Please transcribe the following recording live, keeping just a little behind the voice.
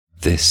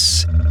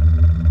This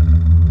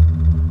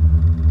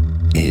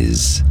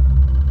is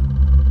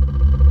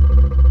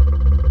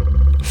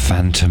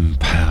Phantom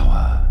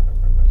Power.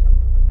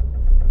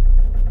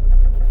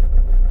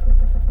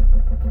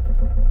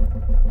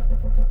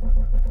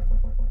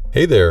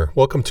 Hey there,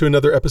 welcome to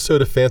another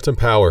episode of Phantom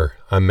Power.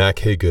 I'm Mac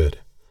Haygood.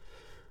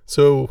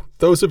 So,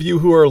 those of you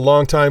who are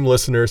longtime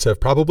listeners have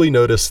probably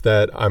noticed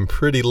that I'm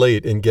pretty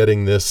late in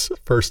getting this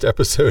first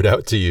episode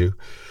out to you.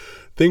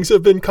 Things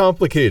have been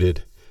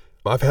complicated.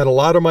 I've had a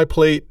lot on my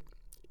plate.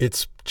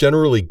 It's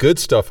generally good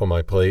stuff on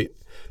my plate.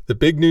 The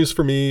big news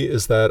for me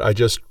is that I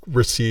just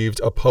received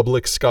a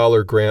public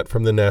scholar grant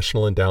from the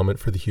National Endowment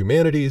for the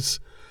Humanities.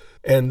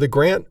 And the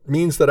grant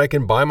means that I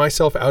can buy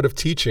myself out of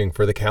teaching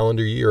for the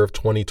calendar year of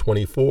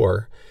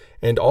 2024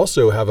 and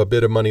also have a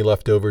bit of money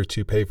left over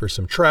to pay for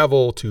some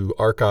travel to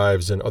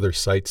archives and other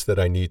sites that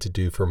I need to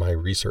do for my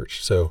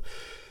research. So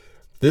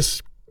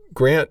this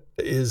grant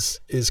is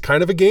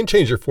kind of a game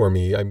changer for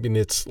me. I mean,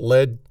 it's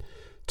led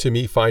to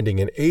me finding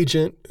an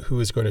agent who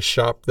is going to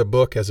shop the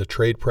book as a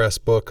trade press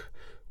book,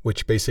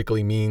 which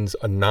basically means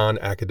a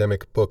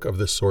non-academic book of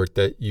the sort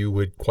that you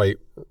would quite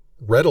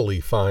readily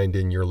find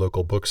in your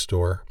local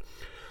bookstore.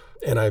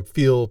 And I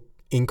feel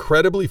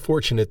incredibly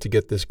fortunate to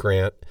get this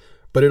grant,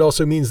 but it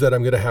also means that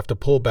I'm going to have to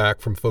pull back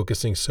from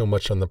focusing so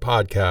much on the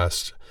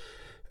podcast,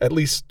 at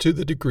least to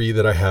the degree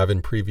that I have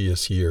in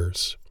previous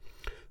years.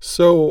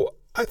 So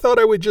I thought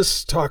I would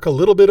just talk a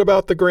little bit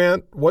about the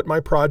grant, what my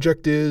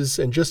project is,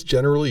 and just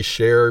generally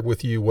share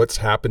with you what's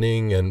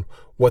happening and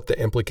what the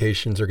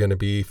implications are going to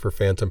be for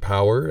Phantom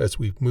Power as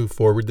we move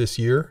forward this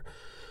year.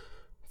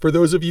 For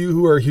those of you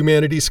who are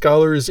humanities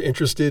scholars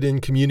interested in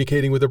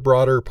communicating with a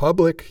broader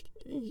public,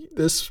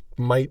 this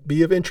might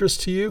be of interest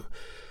to you.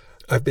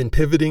 I've been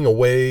pivoting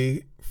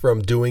away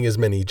from doing as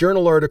many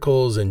journal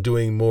articles and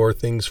doing more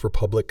things for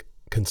public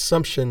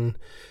consumption.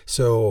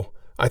 So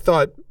I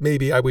thought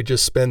maybe I would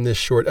just spend this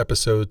short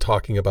episode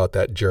talking about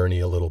that journey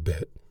a little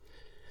bit.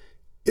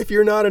 If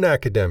you're not an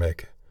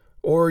academic,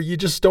 or you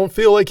just don't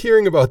feel like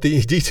hearing about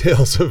the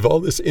details of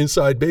all this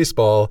inside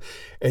baseball,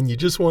 and you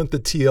just want the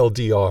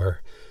TLDR,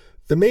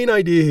 the main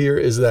idea here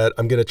is that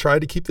I'm going to try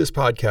to keep this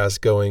podcast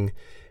going,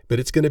 but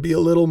it's going to be a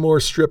little more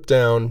stripped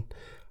down.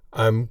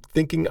 I'm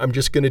thinking I'm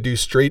just going to do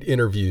straight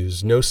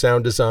interviews, no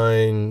sound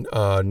design,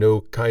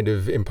 no kind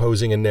of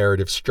imposing a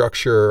narrative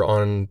structure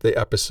on the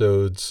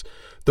episodes.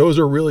 Those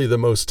are really the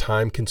most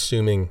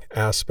time-consuming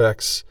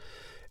aspects.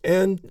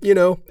 And,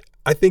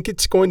 I think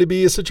it's going to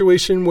be a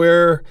situation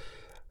where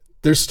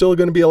there's still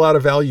going to be a lot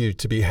of value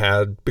to be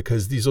had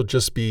because these will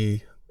just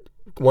be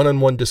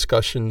one-on-one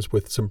discussions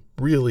with some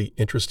really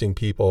interesting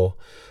people.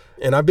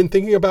 And I've been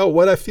thinking about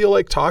what I feel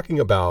like talking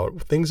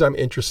about, things I'm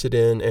interested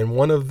in. And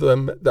one of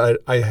them that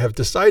I have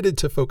decided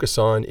to focus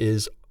on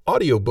is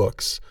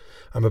audiobooks.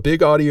 I'm a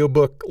big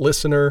audiobook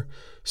listener,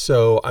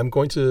 so I'm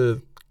going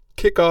to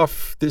kick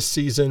off this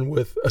season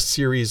with a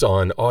series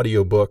on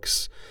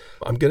audiobooks.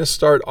 I'm going to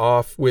start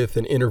off with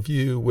an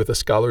interview with a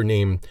scholar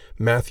named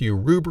Matthew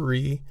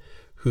Rubery,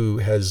 who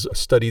has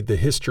studied the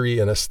history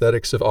and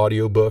aesthetics of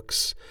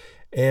audiobooks.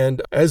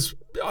 And as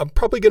I'm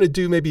probably going to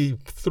do maybe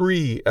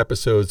 3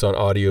 episodes on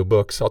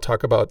audiobooks, I'll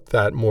talk about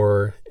that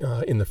more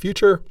in the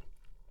future.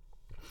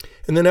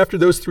 And then after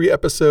those 3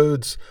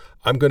 episodes,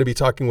 I'm going to be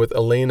talking with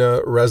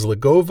Elena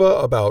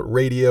Razlogova about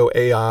radio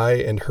AI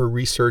and her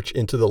research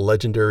into the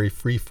legendary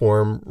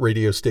freeform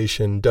radio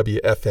station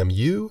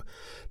WFMU.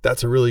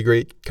 That's a really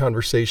great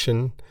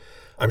conversation.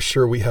 I'm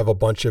sure we have a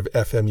bunch of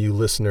FMU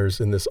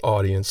listeners in this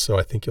audience, so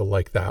I think you'll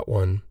like that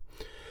one.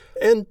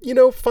 And,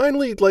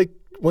 finally,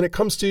 when it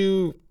comes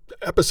to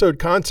episode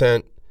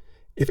content,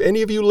 if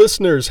any of you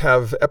listeners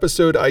have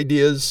episode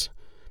ideas,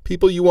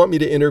 people you want me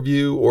to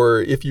interview, or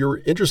if you're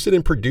interested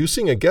in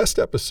producing a guest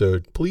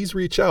episode, please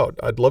reach out.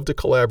 I'd love to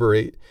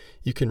collaborate.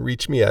 You can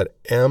reach me at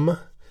M,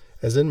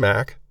 as in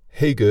Mac,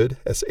 Haygood,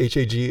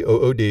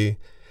 SHAGOOD,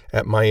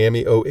 at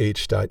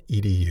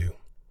miamioh.edu.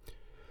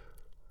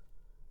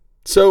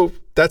 So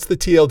that's the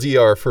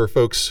TLDR for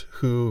folks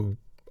who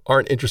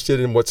aren't interested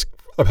in what's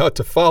about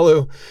to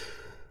follow.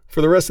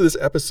 For the rest of this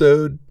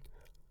episode,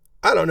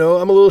 I don't know,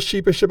 I'm a little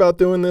sheepish about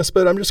doing this,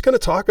 but I'm just going to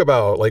talk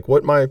about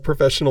what my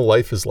professional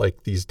life is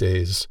like these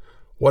days,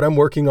 what I'm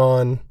working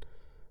on,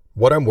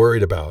 what I'm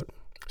worried about.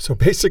 So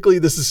basically,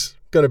 this is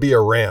going to be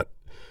a rant.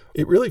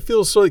 It really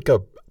feels like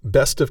a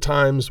best of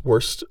times,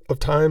 worst of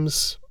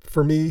times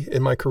for me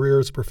in my career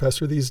as a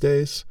professor these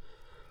days.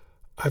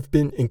 I've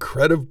been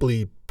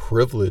incredibly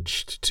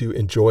privileged to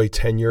enjoy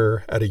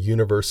tenure at a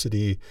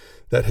university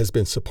that has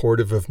been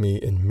supportive of me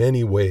in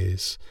many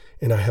ways.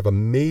 And I have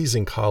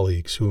amazing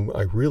colleagues whom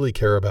I really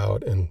care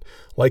about and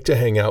like to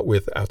hang out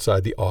with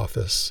outside the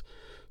office.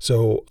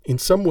 So in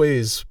some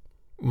ways,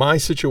 my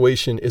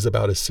situation is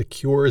about as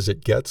secure as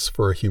it gets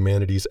for a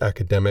humanities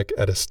academic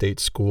at a state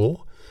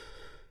school.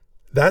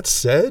 That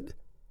said,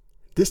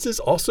 this is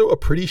also a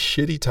pretty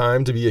shitty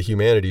time to be a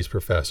humanities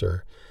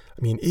professor.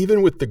 I mean,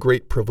 even with the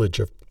great privilege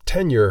of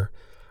tenure,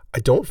 I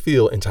don't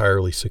feel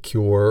entirely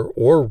secure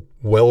or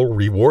well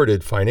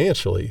rewarded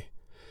financially.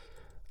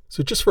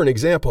 So just for an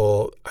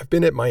example, I've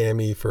been at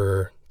Miami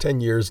for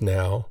 10 years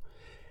now,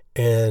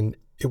 and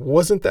it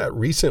wasn't that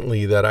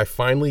recently that I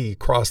finally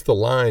crossed the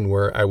line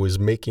where I was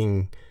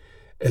making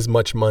as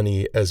much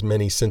money as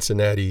many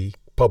Cincinnati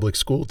public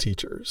school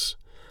teachers.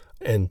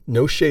 And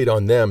no shade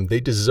on them, they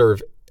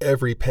deserve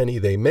every penny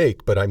they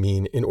make. But I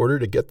mean, in order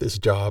to get this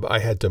job, I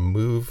had to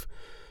move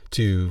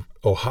to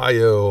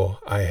Ohio.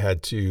 I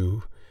had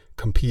to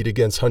compete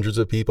against hundreds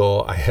of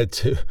people. I had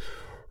to,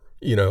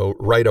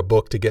 write a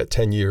book to get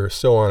tenure,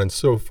 so on and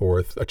so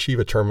forth, achieve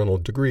a terminal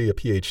degree, a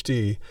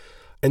PhD.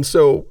 And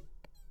so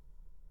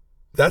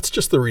that's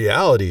just the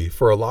reality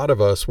for a lot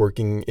of us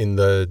working in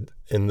the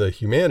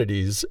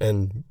humanities,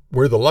 and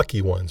we're the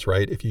lucky ones,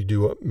 right? If you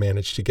do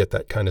manage to get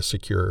that kind of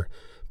secure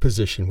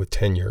position with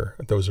tenure,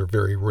 those are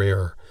very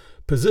rare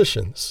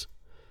positions.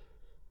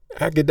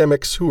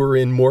 Academics who are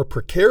in more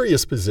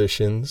precarious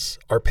positions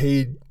are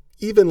paid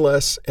even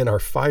less and are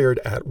fired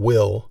at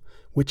will,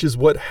 which is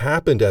what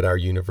happened at our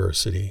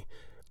university.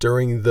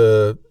 During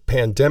the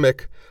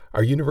pandemic,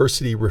 our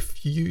university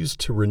refused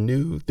to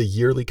renew the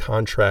yearly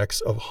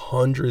contracts of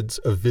hundreds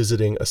of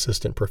visiting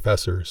assistant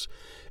professors.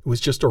 It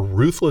was just a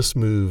ruthless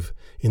move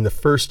in the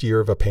first year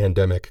of a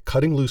pandemic,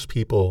 cutting loose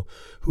people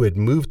who had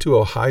moved to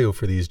Ohio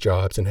for these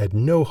jobs and had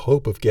no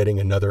hope of getting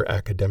another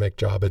academic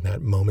job in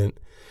that moment.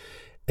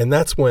 And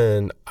that's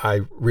when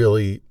I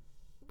really,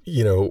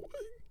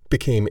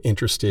 became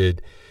interested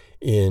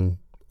in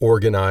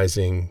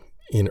organizing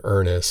in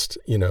earnest.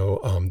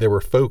 There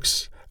were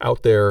folks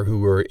out there who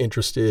were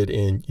interested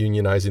in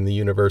unionizing the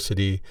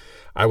university.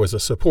 I was a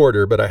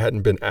supporter, but I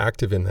hadn't been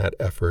active in that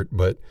effort.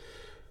 But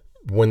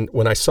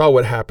when I saw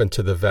what happened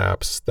to the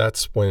VAPS,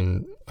 that's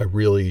when I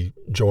really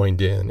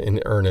joined in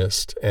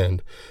earnest.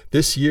 And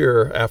this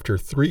year, after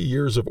 3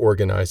 years of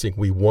organizing,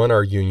 we won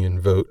our union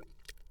vote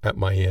at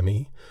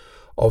Miami,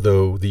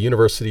 although the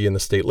university and the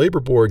state labor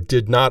board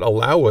did not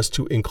allow us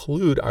to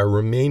include our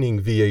remaining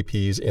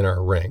VAPs in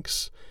our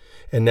ranks.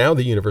 And now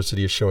the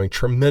university is showing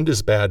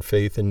tremendous bad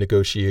faith in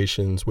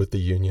negotiations with the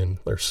union.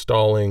 They're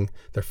stalling,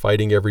 they're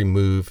fighting every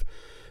move.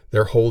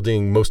 They're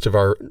holding most of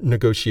our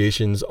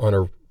negotiations on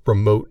a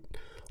remote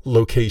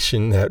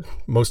location that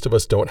most of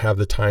us don't have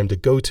the time to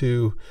go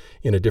to,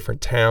 in a different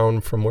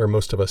town from where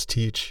most of us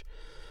teach.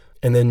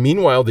 And then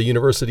meanwhile, the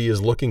university is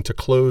looking to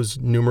close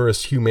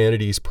numerous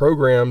humanities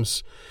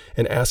programs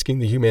and asking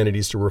the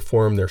humanities to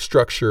reform their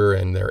structure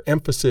and their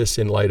emphasis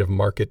in light of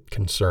market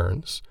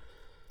concerns.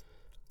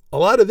 A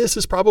lot of this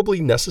is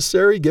probably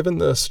necessary given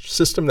the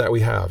system that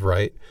we have,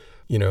 right?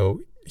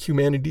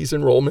 Humanities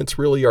enrollments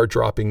really are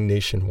dropping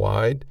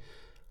nationwide.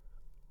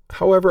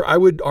 However, I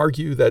would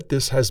argue that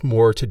this has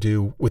more to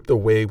do with the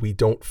way we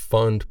don't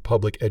fund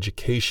public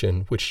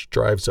education, which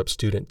drives up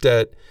student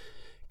debt,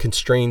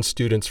 constrains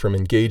students from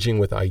engaging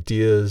with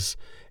ideas,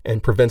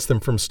 and prevents them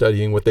from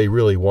studying what they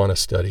really want to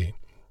study.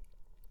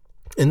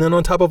 And then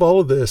on top of all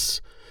of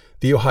this,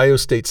 the Ohio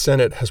State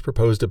Senate has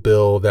proposed a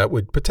bill that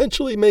would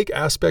potentially make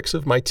aspects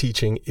of my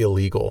teaching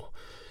illegal.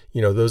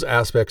 Those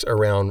aspects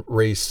around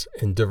race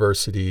and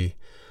diversity.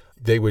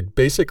 They would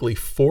basically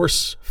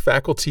force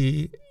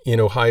faculty in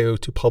Ohio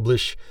to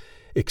publish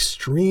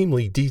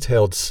extremely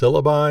detailed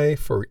syllabi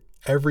for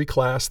every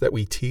class that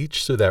we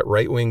teach so that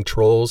right-wing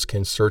trolls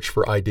can search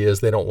for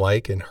ideas they don't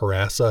like and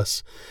harass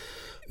us.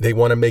 They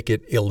want to make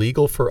it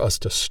illegal for us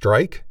to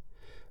strike,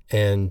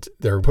 and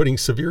they're putting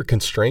severe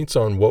constraints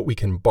on what we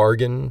can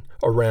bargain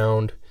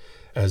around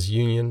as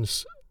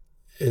unions.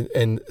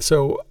 And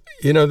so,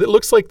 it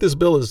looks like this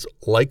bill is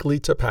likely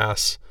to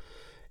pass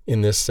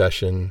in this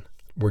session.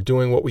 We're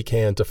doing what we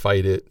can to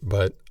fight it,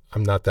 but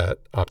I'm not that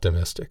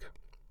optimistic.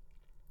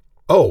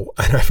 Oh,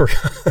 and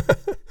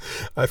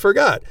I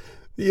forgot.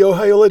 The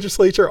Ohio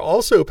legislature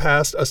also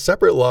passed a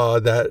separate law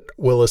that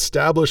will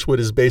establish what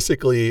is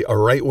basically a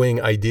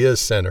right-wing ideas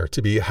center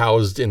to be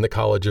housed in the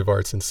College of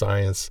Arts and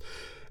Science.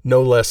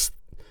 No less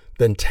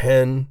than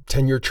 10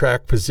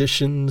 tenure-track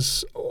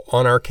positions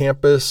on our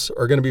campus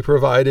are going to be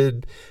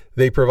provided.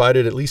 They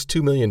provided at least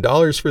 $2 million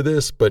for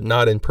this, but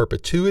not in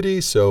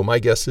perpetuity. So my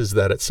guess is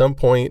that at some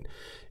point,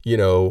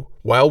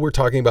 while we're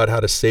talking about how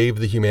to save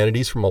the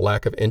humanities from a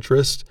lack of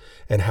interest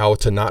and how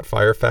to not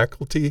fire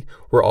faculty,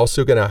 we're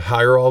also going to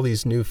hire all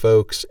these new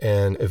folks,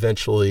 and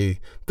eventually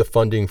the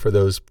funding for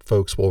those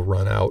folks will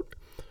run out.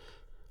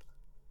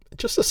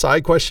 Just a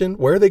side question,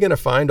 where are they going to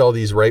find all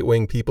these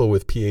right-wing people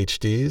with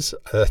PhDs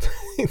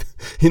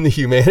in the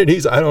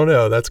humanities? I don't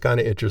know. That's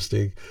kind of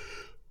interesting.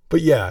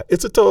 But yeah,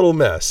 it's a total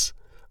mess.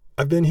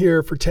 I've been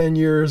here for 10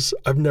 years.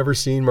 I've never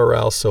seen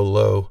morale so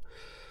low.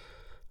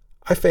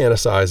 I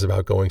fantasize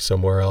about going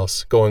somewhere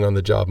else, going on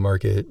the job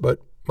market, but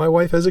my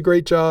wife has a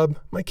great job.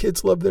 My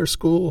kids love their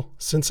school.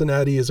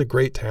 Cincinnati is a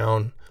great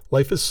town.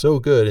 Life is so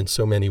good in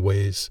so many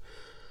ways.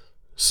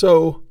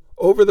 So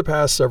over the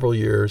past several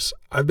years,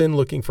 I've been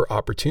looking for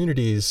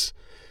opportunities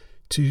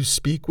to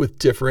speak with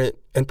different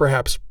and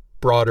perhaps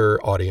broader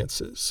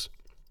audiences.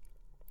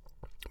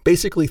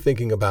 Basically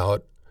thinking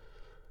about,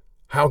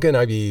 how can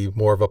I be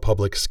more of a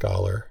public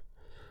scholar?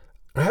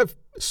 I have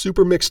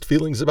super mixed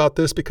feelings about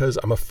this because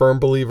I'm a firm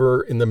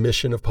believer in the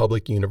mission of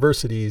public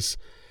universities,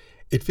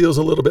 it feels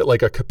a little bit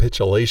like a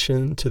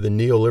capitulation to the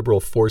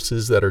neoliberal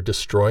forces that are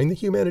destroying the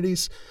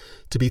humanities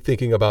to be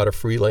thinking about a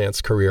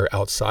freelance career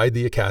outside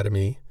the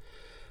academy.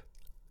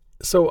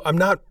 So I'm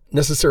not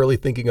necessarily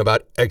thinking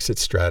about exit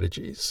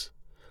strategies,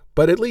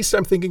 but at least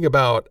I'm thinking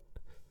about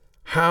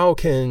how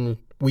can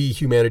we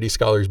humanities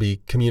scholars be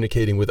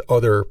communicating with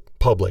other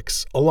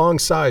publics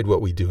alongside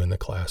what we do in the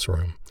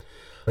classroom.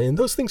 And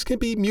those things can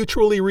be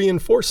mutually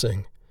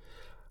reinforcing.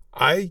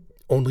 I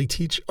only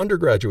teach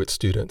undergraduate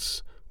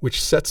students,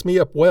 which sets me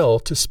up well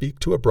to speak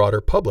to a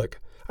broader public.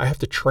 I have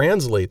to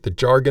translate the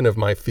jargon of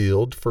my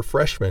field for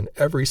freshmen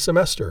every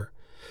semester.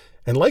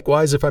 And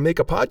likewise, if I make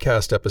a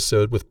podcast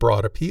episode with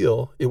broad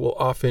appeal, it will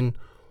often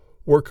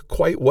work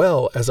quite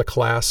well as a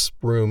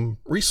classroom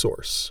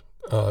resource.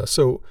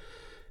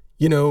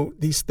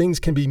 These things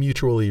can be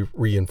mutually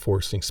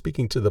reinforcing,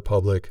 speaking to the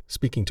public,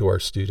 speaking to our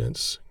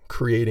students,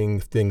 creating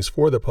things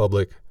for the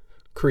public,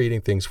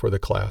 creating things for the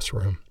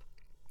classroom.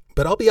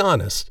 But I'll be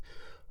honest,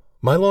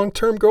 my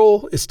long-term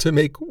goal is to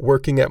make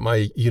working at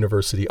my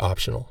university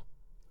optional.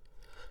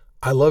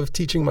 I love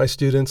teaching my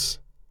students.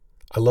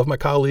 I love my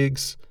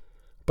colleagues,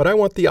 but I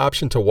want the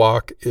option to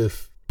walk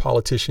if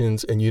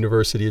politicians and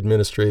university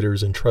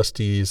administrators and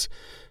trustees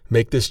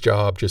make this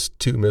job just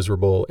too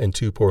miserable and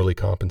too poorly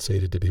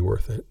compensated to be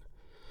worth it.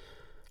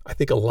 I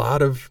think a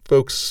lot of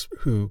folks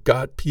who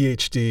got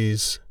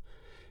PhDs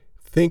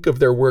think of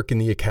their work in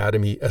the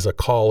academy as a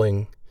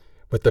calling,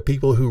 but the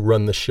people who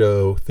run the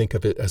show think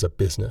of it as a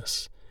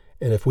business.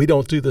 And if we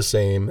don't do the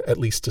same, at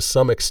least to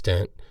some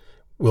extent,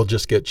 we'll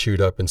just get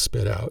chewed up and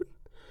spit out.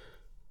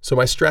 So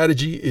my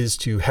strategy is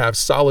to have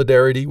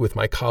solidarity with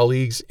my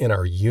colleagues in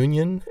our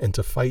union and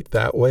to fight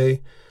that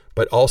way,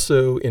 but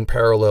also in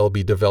parallel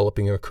be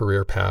developing a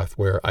career path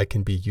where I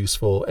can be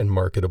useful and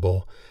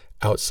marketable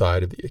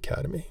outside of the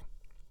academy.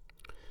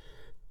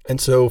 And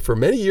so for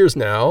many years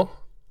now,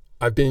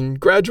 I've been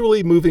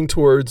gradually moving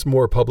towards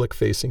more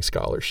public-facing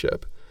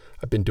scholarship.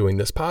 I've been doing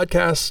this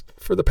podcast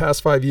for the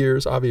past 5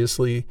 years,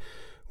 obviously,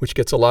 which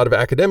gets a lot of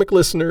academic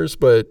listeners,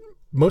 but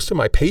most of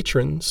my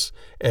patrons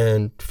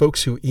and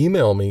folks who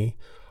email me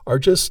are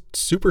just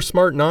super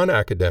smart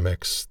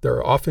non-academics.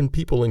 They're often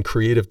people in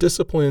creative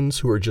disciplines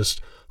who are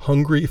just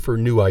hungry for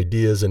new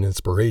ideas and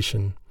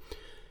inspiration.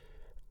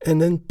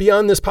 And then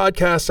beyond this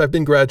podcast, I've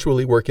been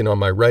gradually working on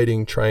my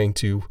writing, trying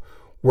to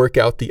work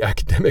out the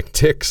academic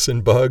tics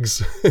and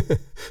bugs,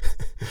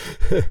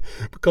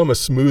 become a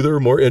smoother,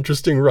 more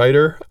interesting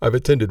writer. I've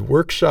attended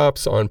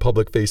workshops on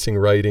public-facing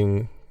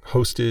writing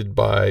hosted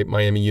by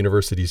Miami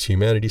University's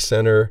Humanities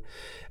Center.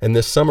 And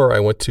this summer, I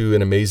went to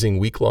an amazing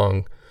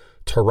week-long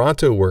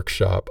Toronto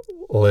workshop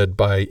led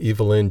by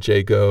Evelyn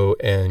Jago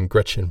and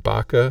Gretchen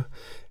Baca.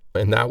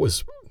 And that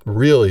was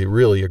really,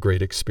 really a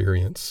great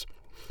experience.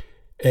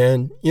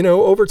 And,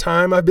 over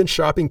time, I've been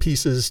shopping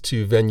pieces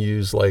to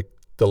venues like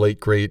the late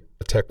great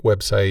tech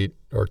website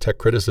or tech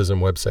criticism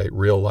website,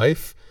 Real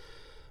Life,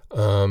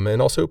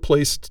 and also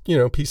placed,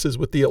 pieces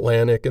with the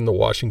Atlantic and the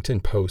Washington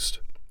Post.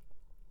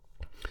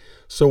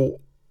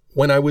 So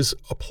when I was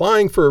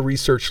applying for a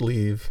research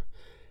leave,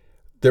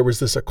 there was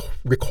this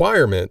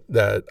requirement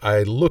that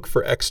I look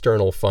for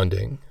external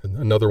funding,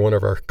 another one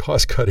of our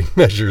cost-cutting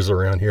measures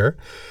around here.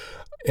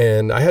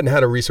 And I hadn't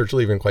had a research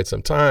leave in quite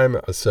some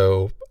time,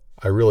 so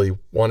I really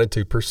wanted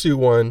to pursue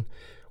one.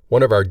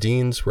 One of our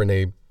deans,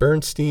 Renee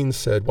Bernstein,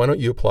 said, "Why don't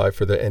you apply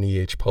for the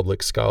NEH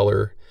Public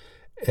Scholar?"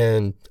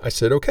 And I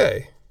said,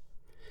 okay.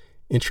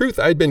 In truth,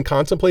 I'd been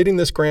contemplating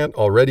this grant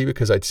already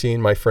because I'd seen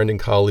my friend and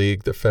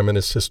colleague, the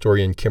feminist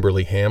historian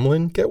Kimberly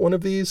Hamlin, get one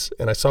of these,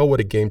 and I saw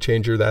what a game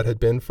changer that had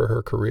been for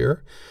her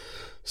career.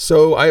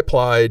 So I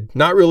applied,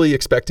 not really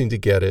expecting to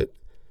get it,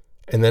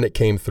 and then it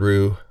came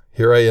through.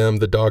 Here I am,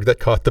 the dog that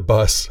caught the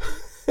bus,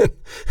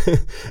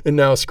 and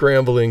now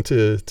scrambling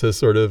to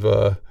sort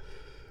of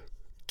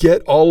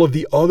get all of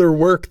the other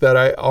work that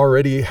I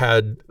already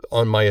had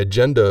on my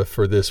agenda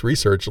for this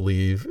research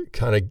leave,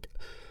 kind of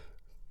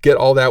get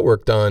all that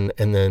work done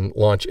and then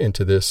launch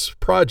into this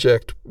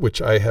project,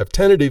 which I have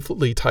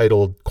tentatively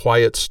titled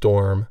Quiet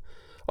Storm,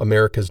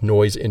 America's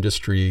Noise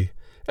Industry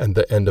and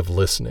the End of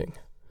Listening.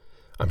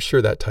 I'm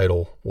sure that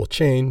title will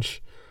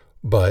change,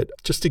 but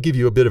just to give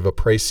you a bit of a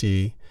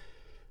précis,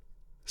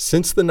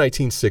 since the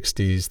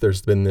 1960s,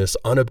 there's been this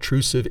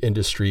unobtrusive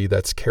industry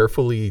that's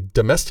carefully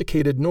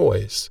domesticated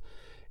noise.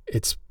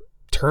 It's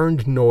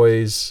turned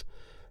noise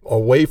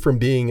away from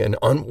being an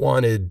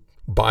unwanted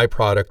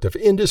byproduct of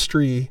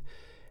industry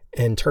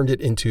and turned it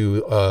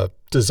into a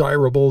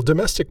desirable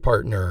domestic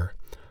partner,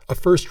 a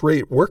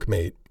first-rate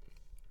workmate.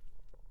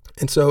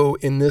 And so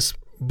in this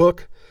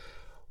book,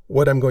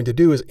 what I'm going to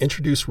do is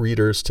introduce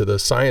readers to the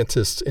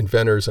scientists,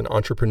 inventors, and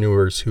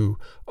entrepreneurs who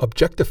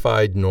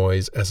objectified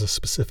noise as a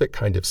specific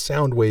kind of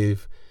sound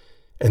wave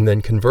and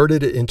then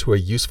converted it into a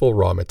useful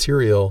raw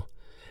material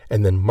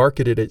and then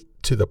marketed it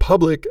to the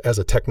public as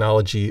a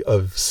technology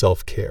of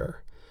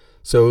self-care.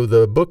 So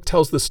the book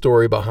tells the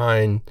story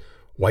behind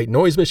white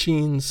noise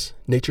machines,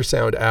 nature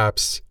sound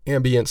apps,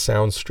 ambient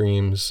sound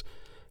streams,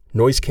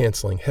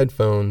 noise-canceling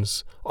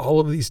headphones, all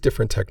of these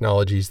different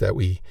technologies that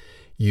we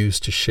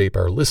used to shape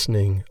our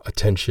listening,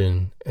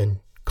 attention, and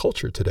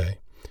culture today.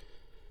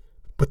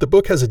 But the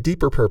book has a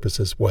deeper purpose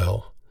as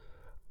well.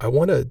 I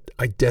want to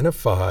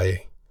identify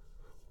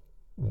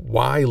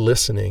why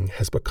listening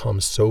has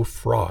become so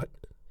fraught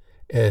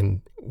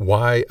and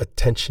why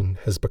attention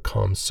has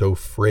become so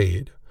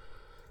frayed.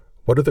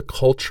 What are the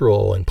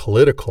cultural and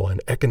political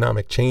and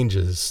economic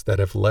changes that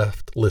have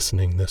left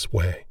listening this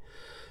way?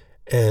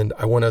 And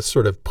I want to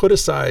sort of put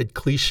aside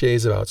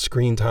cliches about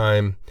screen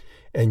time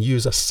and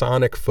use a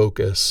sonic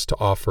focus to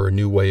offer a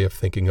new way of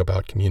thinking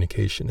about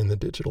communication in the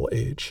digital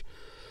age.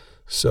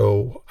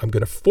 So I'm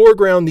going to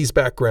foreground these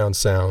background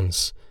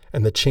sounds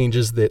and the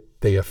changes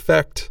that they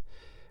affect,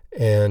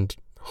 and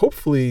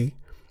hopefully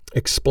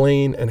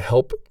explain and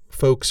help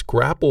folks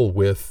grapple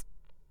with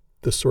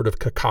the sort of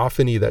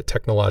cacophony that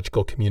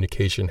technological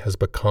communication has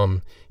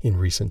become in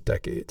recent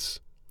decades.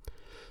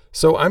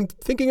 So I'm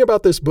thinking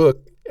about this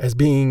book as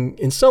being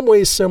in some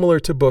ways similar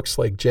to books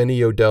like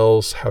Jenny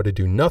Odell's How to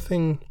Do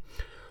Nothing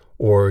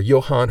or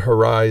Johann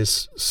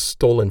Hari's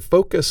Stolen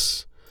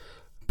Focus,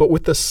 but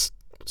with this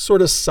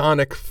sort of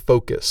sonic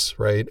focus,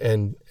 right?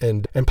 And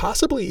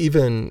possibly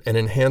even an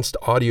enhanced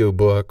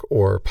audiobook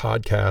or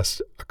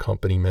podcast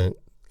accompaniment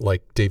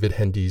like David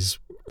Hendy's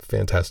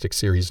fantastic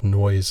series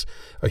Noise,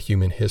 A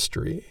Human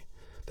History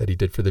that he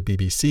did for the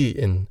BBC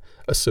in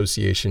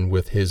association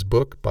with his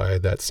book by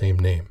that same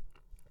name.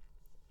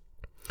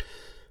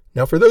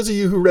 Now, for those of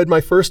you who read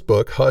my first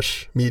book,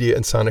 Hush, Media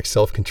and Sonic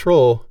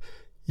Self-Control,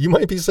 you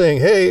might be saying,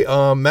 hey,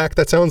 Mac,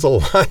 that sounds a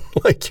lot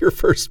like your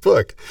first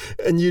book.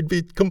 And you'd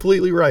be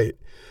completely right.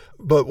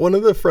 But one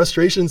of the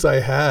frustrations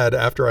I had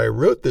after I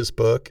wrote this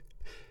book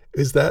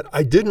is that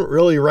I didn't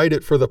really write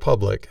it for the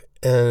public.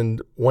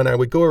 And when I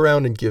would go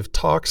around and give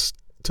talks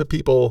to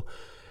people,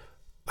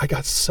 I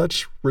got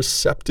such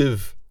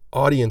receptive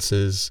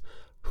audiences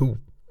who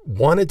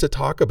wanted to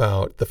talk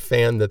about the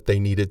fan that they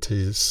needed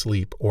to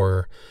sleep,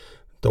 or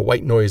the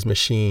white noise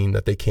machine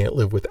that they can't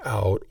live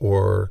without,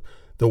 or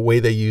the way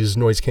they use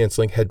noise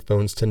canceling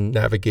headphones to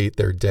navigate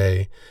their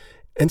day.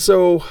 And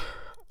so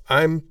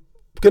I'm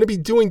going to be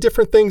doing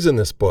different things in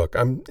this book.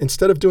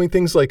 Instead of doing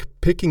things like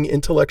picking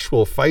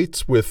intellectual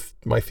fights with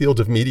my field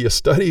of media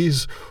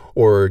studies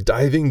or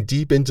diving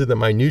deep into the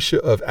minutia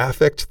of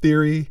affect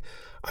theory,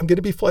 I'm going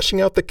to be fleshing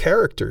out the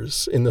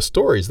characters in the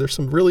stories. There's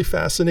some really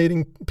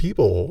fascinating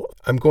people.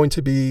 I'm going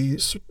to be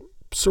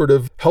sort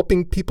of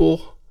helping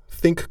people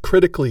think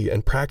critically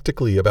and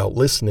practically about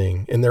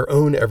listening in their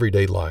own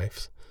everyday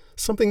lives.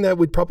 Something that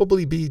would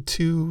probably be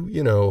too,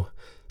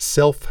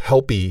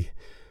 self-helpy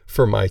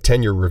for my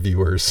tenure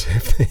reviewers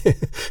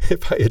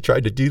if I had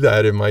tried to do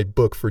that in my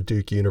book for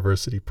Duke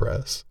University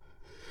Press.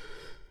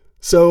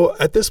 So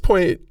at this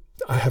point,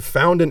 I have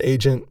found an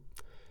agent.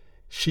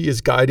 She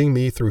is guiding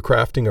me through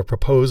crafting a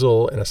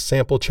proposal and a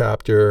sample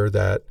chapter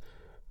that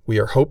we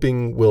are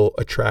hoping will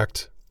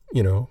attract,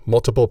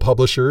 multiple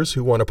publishers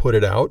who want to put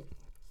it out.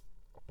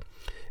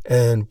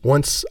 And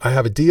once I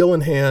have a deal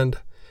in hand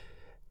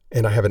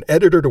and I have an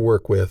editor to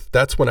work with,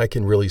 that's when I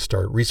can really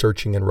start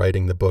researching and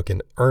writing the book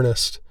in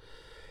earnest.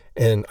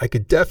 And I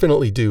could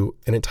definitely do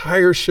an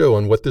entire show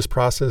on what this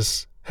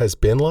process has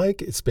been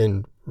like. It's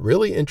been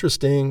really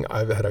interesting.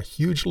 I've had a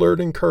huge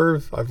learning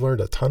curve. I've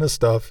learned a ton of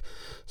stuff.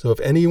 So if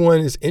anyone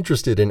is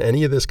interested in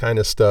any of this kind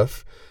of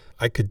stuff,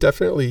 I could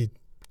definitely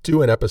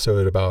do an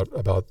episode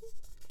about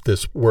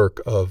this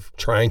work of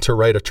trying to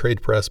write a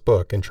trade press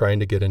book and trying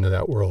to get into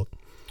that world.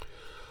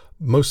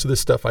 Most of this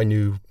stuff I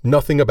knew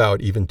nothing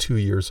about even 2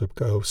 years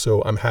ago.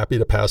 So I'm happy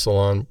to pass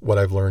along what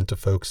I've learned to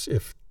folks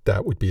if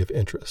that would be of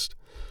interest.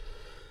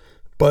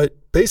 But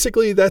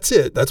basically, that's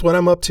it. That's what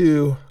I'm up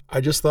to.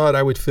 I just thought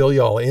I would fill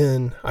y'all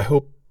in. I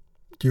hope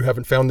you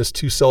haven't found this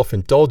too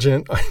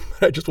self-indulgent.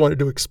 I just wanted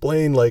to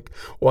explain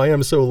why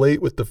I'm so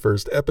late with the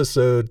first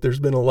episode. There's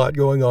been a lot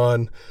going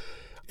on,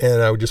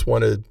 and I would just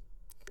want to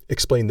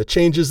explain the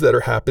changes that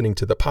are happening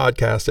to the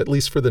podcast, at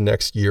least for the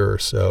next year or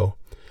so.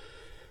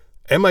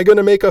 Am I going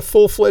to make a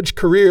full-fledged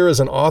career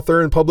as an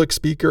author and public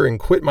speaker and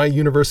quit my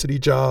university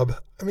job?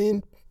 I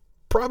mean,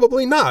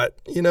 probably not,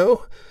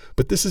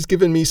 But this has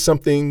given me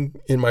something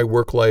in my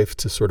work life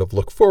to sort of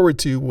look forward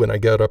to when I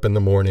get up in the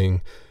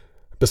morning,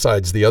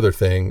 besides the other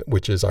thing,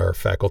 which is our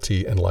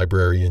faculty and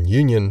librarian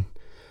union.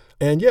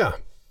 And yeah,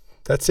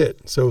 that's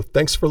it. So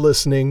thanks for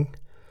listening.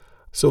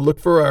 So look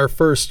for our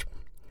first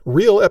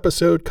real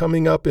episode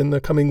coming up in the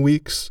coming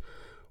weeks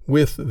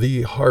with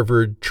the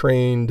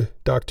Harvard-trained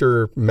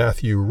Dr.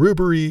 Matthew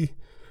Rubery,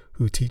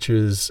 who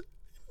teaches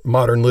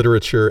modern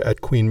literature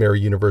at Queen Mary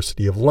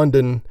University of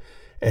London.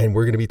 And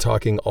we're going to be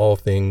talking all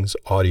things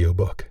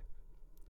audiobook.